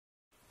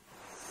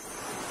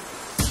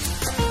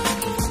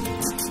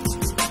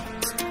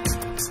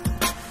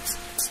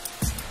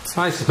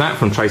Hi, this is Matt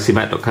from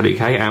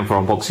tracymatt.co.uk and for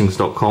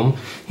unboxings.com.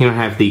 Here I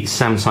have the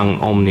Samsung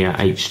Omnia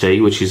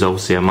HD, which is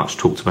obviously a much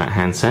talked about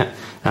handset.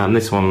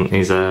 This one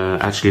is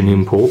actually an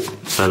import,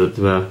 so that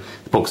the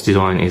box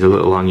design is a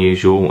little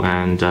unusual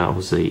and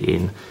obviously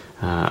in,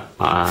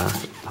 I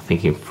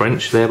think in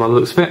French there by the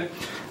looks of it.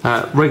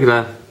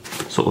 Regular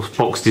sort of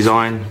box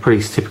design,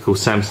 pretty typical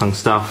Samsung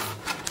stuff.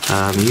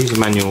 User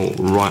manual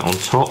right on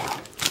top,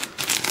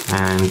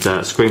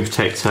 and screen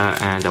protector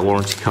and a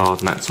warranty card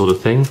and that sort of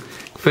thing.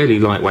 Fairly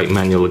lightweight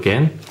manual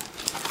again.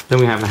 Then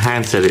we have the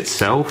handset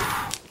itself,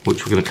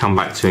 which we're going to come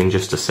back to in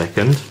just a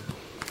second.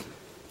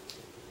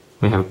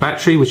 We have a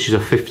battery, which is a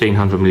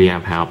 1500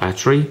 milliamp hour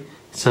battery.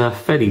 It's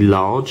fairly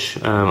large,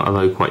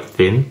 although quite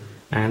thin,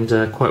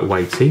 and quite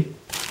weighty.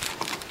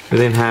 We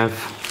then have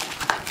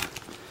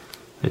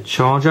a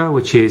charger,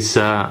 which is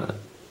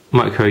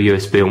micro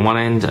USB on one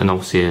end and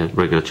obviously a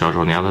regular charger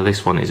on the other.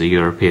 This one is a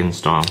European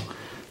style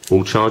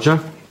wall charger.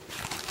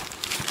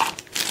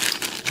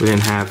 We then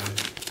have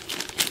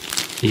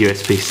a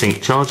USB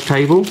sync charge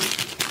cable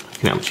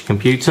connected up to your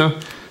computer.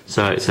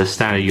 So it's a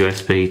standard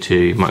USB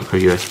to micro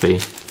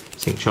USB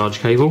sync charge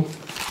cable.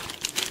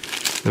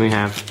 Then we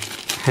have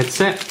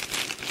headset.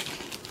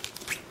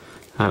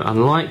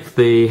 Unlike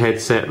the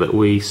headset that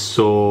we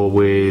saw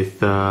with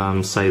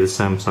say the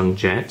Samsung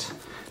Jet,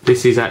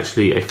 this is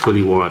actually a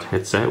fully wired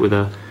headset with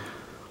a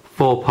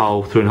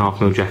 4-pole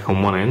 3.5mm jack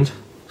on one end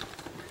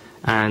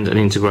and an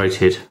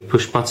integrated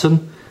push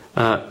button.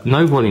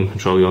 No volume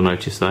control, you'll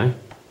notice though,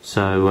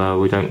 so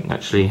we don't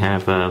actually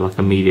have like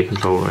a media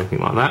control or anything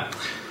like that.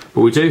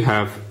 But we do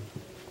have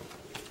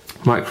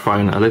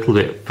microphone a little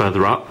bit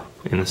further up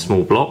in a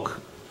small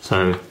block.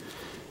 So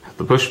have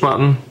the push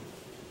button,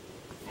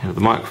 have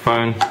the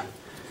microphone,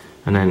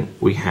 and then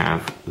we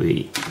have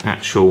the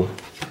actual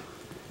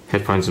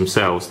headphones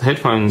themselves. The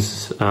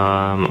headphones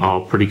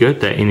are pretty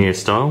good. They're in-ear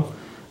style,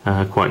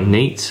 quite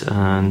neat,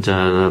 and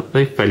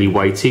they're fairly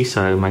weighty,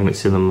 so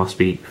magnets in them must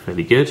be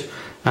fairly good.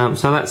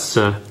 So that's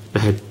the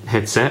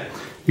headset.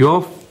 You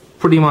are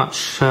pretty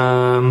much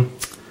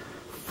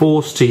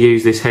forced to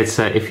use this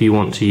headset if you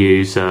want to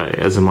use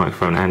as a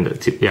microphone and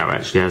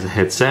actually as a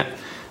headset.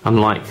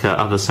 Unlike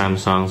other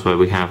Samsungs where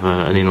we have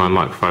an inline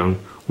microphone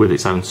with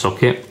its own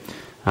socket,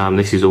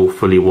 this is all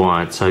fully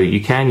wired. So you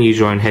can use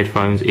your own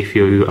headphones if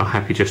you are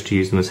happy just to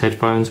use them as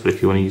headphones, but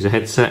if you want to use a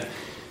headset,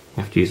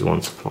 you have to use the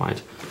one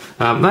supplied.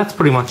 That's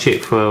pretty much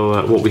it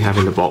for what we have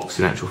in the box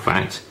in actual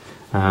fact.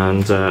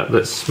 And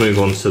let's move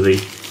on to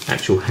the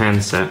actual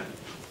handset.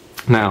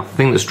 Now, the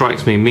thing that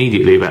strikes me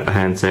immediately about the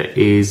handset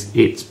is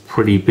it's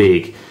pretty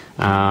big.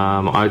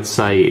 I'd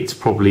say it's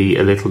probably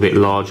a little bit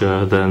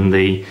larger than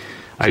the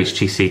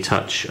HTC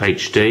Touch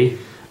HD,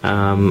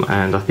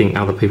 and I think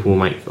other people will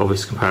make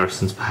obvious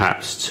comparisons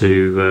perhaps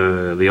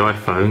to the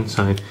iPhone.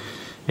 So,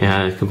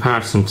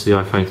 comparison to the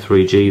iPhone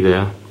 3G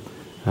there,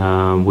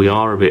 we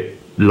are a bit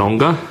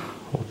longer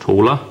or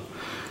taller,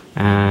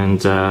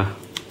 and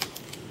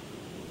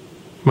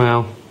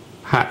well,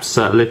 perhaps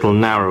a little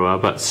narrower,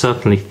 but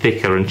certainly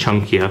thicker and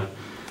chunkier.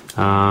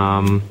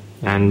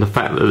 And the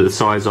fact that the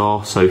sides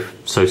are so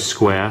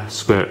square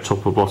at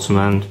top or bottom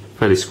and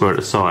fairly square at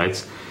the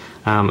sides,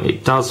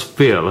 it does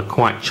feel a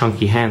quite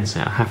chunky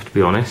handset, I have to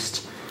be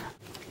honest.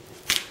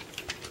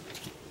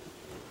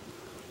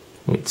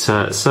 It's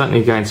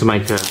certainly going to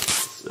make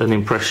an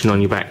impression on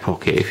your back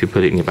pocket if you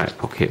put it in your back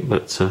pocket,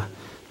 but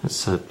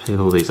let's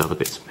peel all these other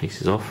bits and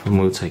pieces off and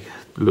we'll take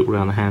a look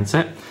around the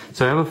handset.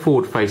 So I have a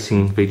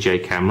forward-facing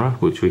VGA camera,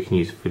 which we can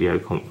use for video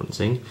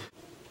conferencing.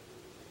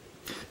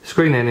 The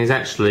screen then is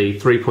actually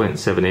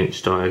 3.7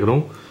 inch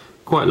diagonal,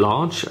 quite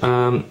large.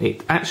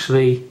 It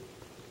actually,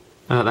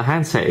 the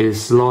handset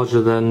is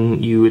larger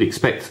than you would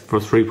expect for a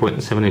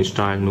 3.7 inch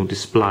diagonal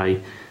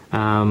display.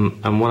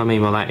 And what I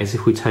mean by that is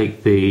if we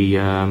take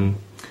the,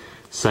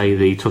 say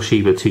the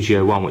Toshiba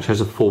 2G01, which has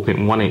a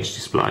 4.1 inch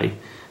display,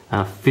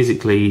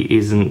 physically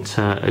isn't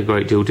a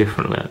great deal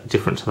different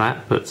to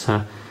that, but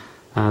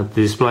the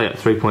display at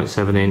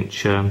 3.7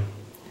 inch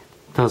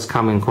does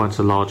come in quite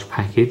a large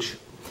package.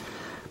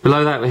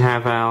 Below that we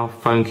have our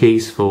phone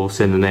keys for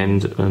send and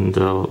end and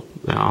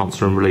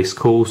answer and release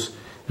calls,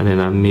 and then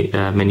a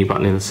menu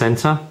button in the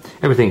centre.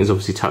 Everything is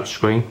obviously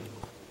touchscreen.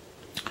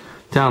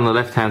 Down the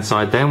left hand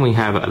side then we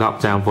have an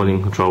up-down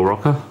volume control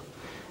rocker,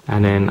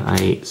 and then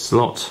a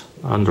slot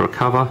under a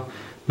cover,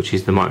 which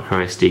is the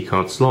micro SD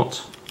card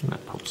slot. And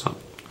that pops up,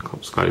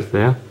 pops closed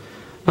there.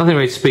 Nothing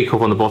really to speak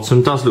of on the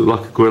bottom. Does look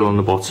like a grill on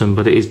the bottom,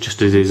 but it is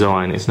just a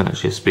design. It's not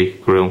actually a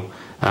speaker grill.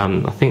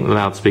 I think the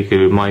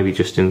loudspeaker may be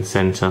just in the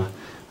centre,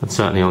 and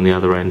certainly on the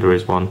other end there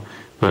is one.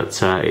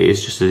 But it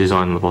is just a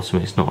design on the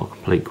bottom. It's not a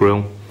complete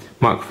grill.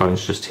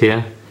 Microphone's just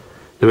here.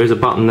 There is a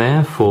button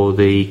there for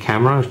the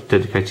camera,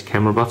 dedicated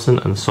camera button,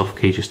 and the soft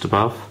key just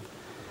above.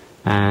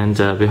 And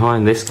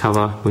behind this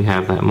cover we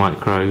have that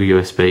micro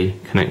USB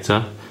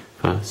connector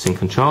for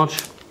sync and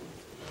charge.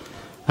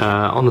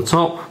 On the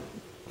top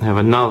we have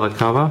another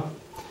cover,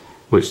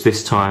 which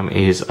this time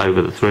is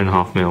over the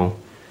 3.5mm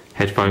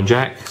headphone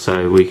jack,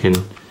 so we can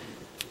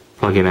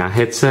plug in our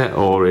headset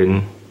or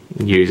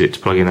use it to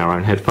plug in our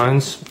own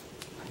headphones.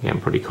 again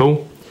pretty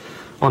cool.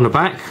 On the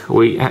back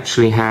we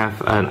actually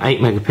have an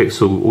 8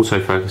 megapixel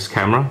autofocus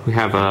camera. We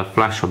have a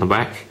flash on the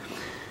back.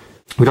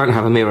 We don't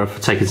have a mirror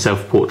for taking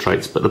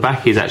self-portraits, but the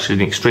back is actually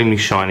an extremely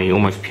shiny,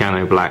 almost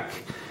piano black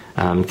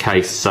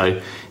case,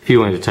 so if you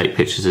wanted to take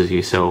pictures of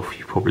yourself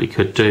you probably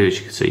could do. As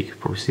you can see, you could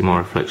probably see my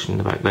reflection in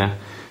the back there,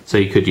 so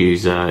you could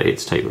use it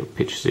to take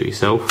pictures of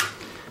yourself.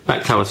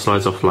 Back cover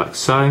slides off like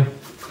so.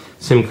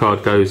 SIM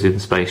card goes in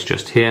space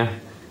just here,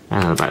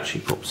 and the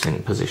battery pops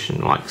in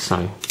position like so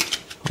on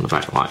the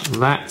back like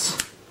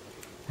that.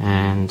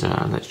 And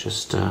let's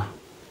just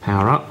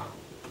power up.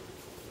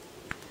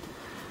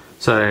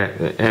 So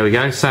there we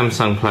go,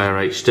 Samsung Player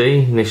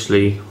HD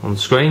initially on the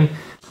screen.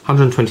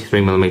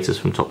 123mm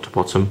from top to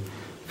bottom,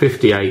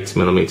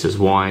 58mm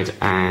wide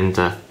and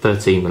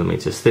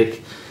 13mm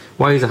thick.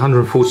 Weighs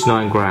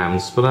 149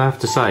 grams, but I have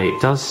to say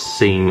it does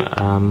seem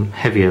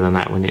heavier than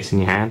that when it's in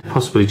your hand,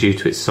 possibly due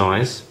to its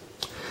size.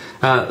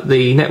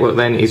 The network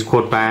then is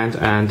quad band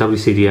and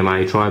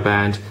WCDMA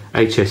tri-band,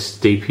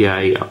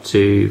 HSDPA up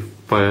to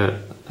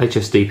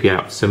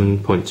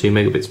 7.2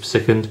 megabits per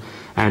second,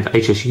 and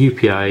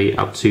HSUPA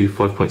up to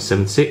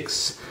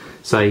 5.76.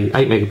 Say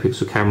 8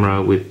 megapixel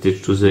camera with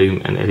digital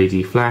zoom and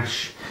LED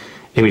flash,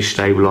 image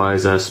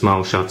stabilizer,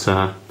 smile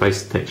shutter,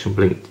 face detection,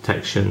 blink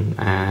detection,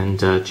 and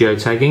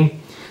geotagging.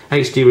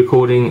 HD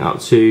recording up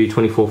to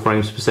 24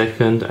 frames per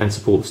second and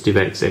supports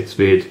DivX,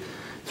 Xvid,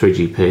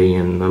 3GP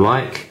and the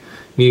like.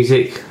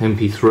 Music,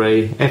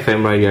 MP3,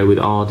 FM radio with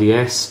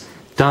RDS.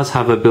 Does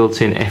have a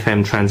built-in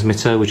FM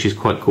transmitter, which is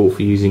quite cool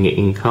for using it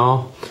in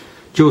car.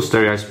 Dual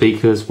stereo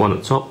speakers, one at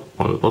the top,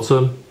 one at the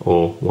bottom,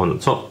 or one at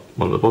the top,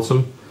 one at the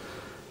bottom.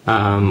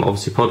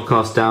 Obviously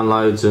podcast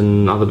downloads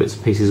and other bits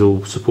and pieces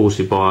all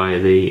supported by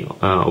the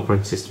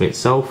operating system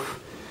itself.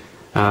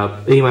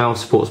 Email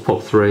supports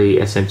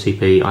POP3,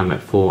 SMTP,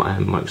 IMAP4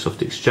 and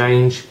Microsoft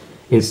Exchange.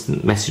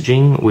 Instant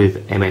messaging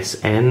with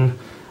MSN.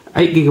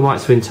 8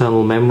 gigabytes of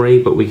internal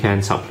memory, but we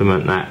can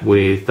supplement that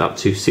with up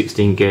to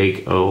 16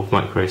 gig of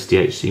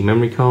microSD HD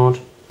memory card.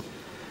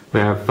 We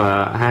have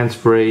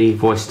hands-free,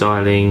 voice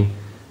dialing,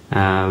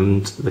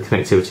 and the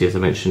connectivity, as I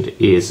mentioned,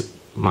 is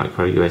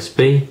micro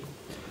USB.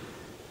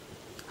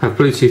 Have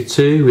Bluetooth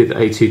 2 with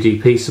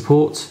A2DP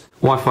support.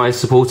 Wi-Fi is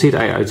supported,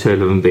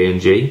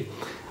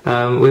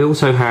 802.11bng. We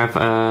also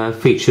have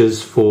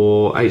features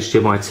for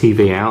HDMI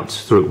TV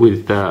out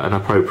with an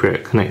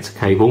appropriate connector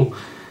cable.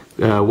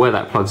 Where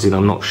that plugs in,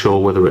 I'm not sure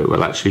whether it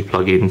will actually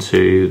plug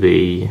into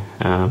the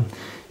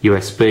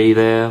USB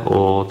there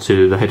or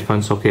to the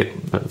headphone socket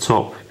at the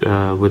top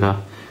with a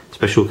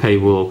special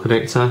cable or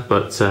connector,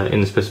 but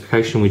in the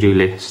specification we do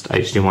list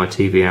HDMI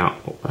TV out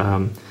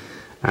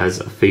as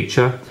a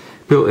feature.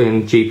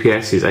 Built-in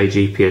GPS is a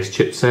GPS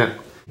chipset.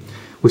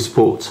 We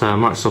support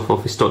Microsoft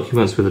Office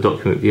documents with a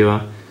document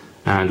viewer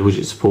and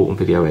widget support and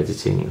video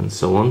editing and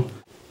so on.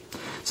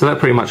 So that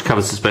pretty much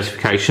covers the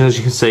specification. As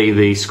you can see,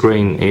 the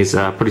screen is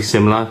pretty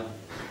similar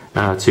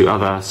to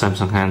other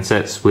Samsung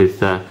handsets with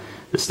the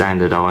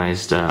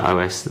standardised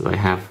OS that they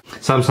have.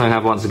 Samsung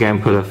have once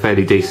again put a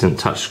fairly decent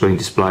touchscreen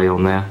display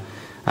on there,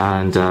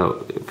 and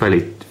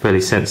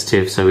fairly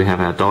sensitive. So we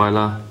have our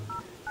dialer,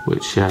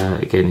 which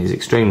again is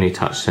extremely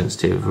touch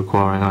sensitive,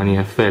 requiring only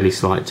a fairly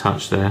slight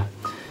touch there.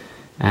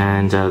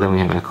 And then we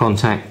have our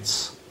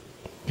contacts.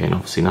 Again,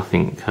 obviously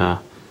nothing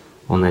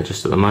on there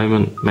just at the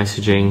moment.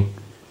 Messaging.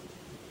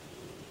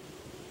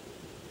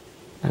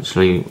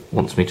 Actually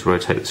wants me to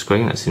rotate the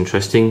screen, that's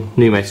interesting.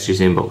 New messages,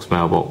 inbox,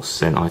 mailbox,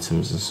 sent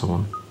items and so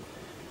on.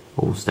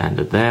 All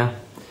standard there.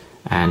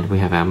 And we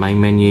have our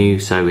main menu,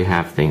 so we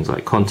have things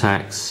like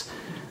contacts,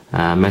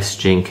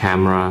 messaging,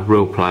 camera,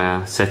 real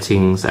player,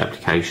 settings,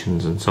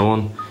 applications and so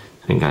on. So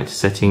we can go into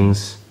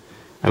settings,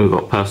 and we've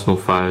got personal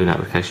phone,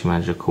 application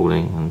manager,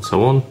 calling and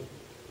so on.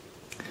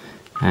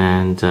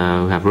 And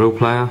we have real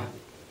player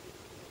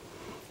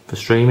for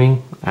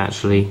streaming.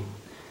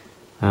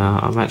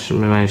 I've actually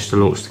managed to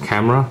launch the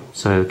camera,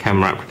 so the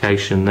camera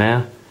application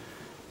there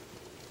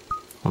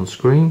on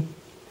screen,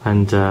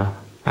 and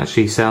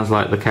actually sounds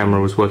like the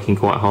camera was working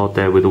quite hard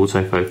there with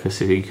autofocus,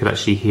 so you could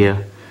actually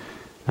hear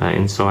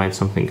inside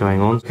something going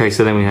on. Okay,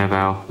 so then we have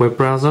our web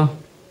browser,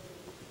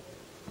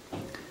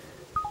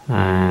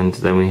 and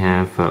then we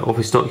have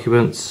Office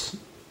documents,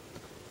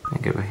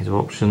 and go back into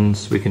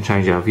options. We can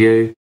change our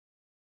view.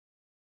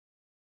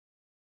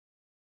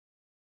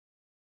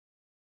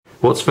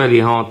 What's fairly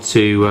hard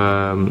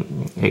to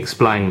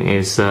explain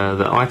is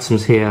the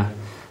items here,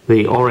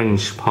 the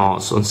orange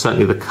parts, and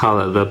certainly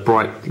the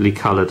brightly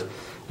coloured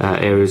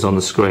areas on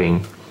the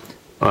screen,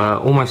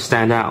 almost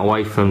stand out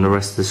away from the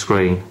rest of the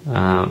screen,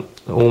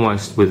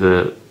 almost with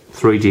a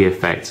 3D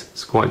effect.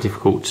 It's quite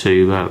difficult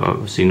to,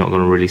 obviously not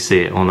going to really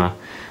see it on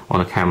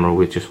a camera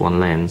with just one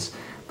lens,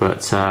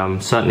 but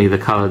certainly the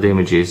coloured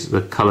images,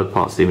 the coloured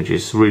parts of the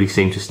images really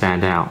seem to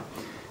stand out.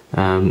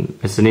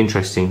 It's an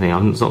interesting thing.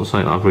 It's not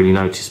something I've really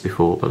noticed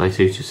before, but they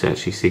do just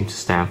actually seem to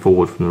stand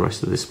forward from the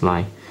rest of the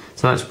display.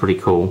 So that's pretty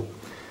cool.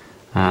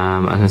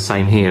 And the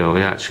same here,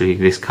 actually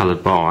this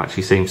coloured bar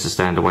actually seems to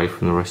stand away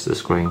from the rest of the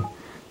screen.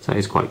 So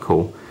it's quite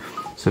cool.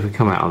 So if we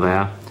come out of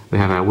there, We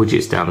have our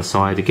widgets down the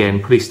side,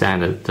 again pretty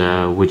standard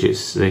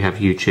widgets. They have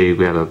YouTube,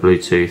 we have a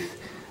Bluetooth,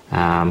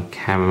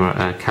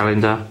 camera,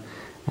 calendar,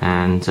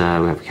 and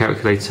we have a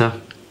calculator,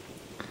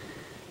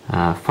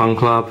 Fun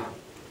Club,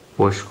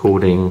 voice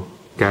recording,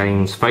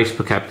 games,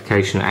 Facebook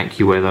application,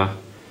 AccuWeather,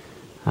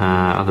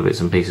 other bits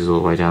and pieces all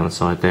the way down the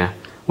side there.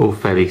 All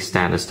fairly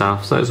standard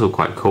stuff, so it's all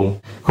quite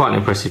cool. Quite an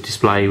impressive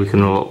display. We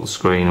can unlock the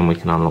screen and we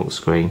can unlock the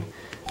screen,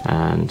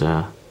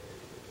 and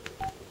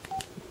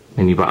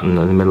menu button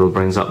in the middle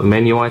brings up the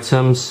menu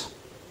items,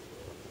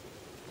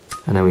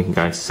 and then we can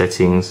go into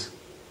settings,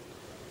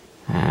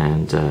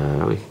 and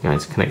we can go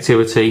into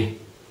connectivity,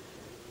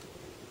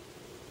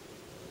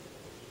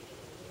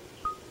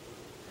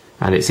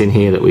 and it's in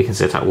here that we can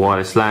set up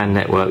wireless LAN,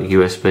 network,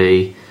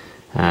 USB,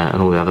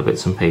 and all the other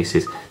bits and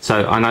pieces.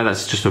 So I know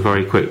that's just a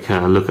very quick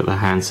look at the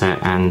handset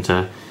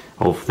and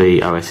of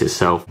the OS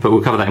itself, but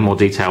we'll cover that in more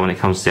detail when it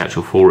comes to the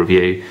actual full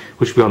review,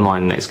 which will be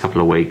online in the next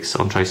couple of weeks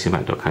on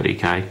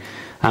tracymac.co.uk.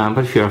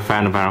 But if you're a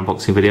fan of our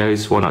unboxing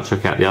videos, why not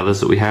check out the others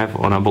that we have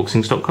on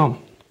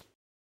unboxings.com.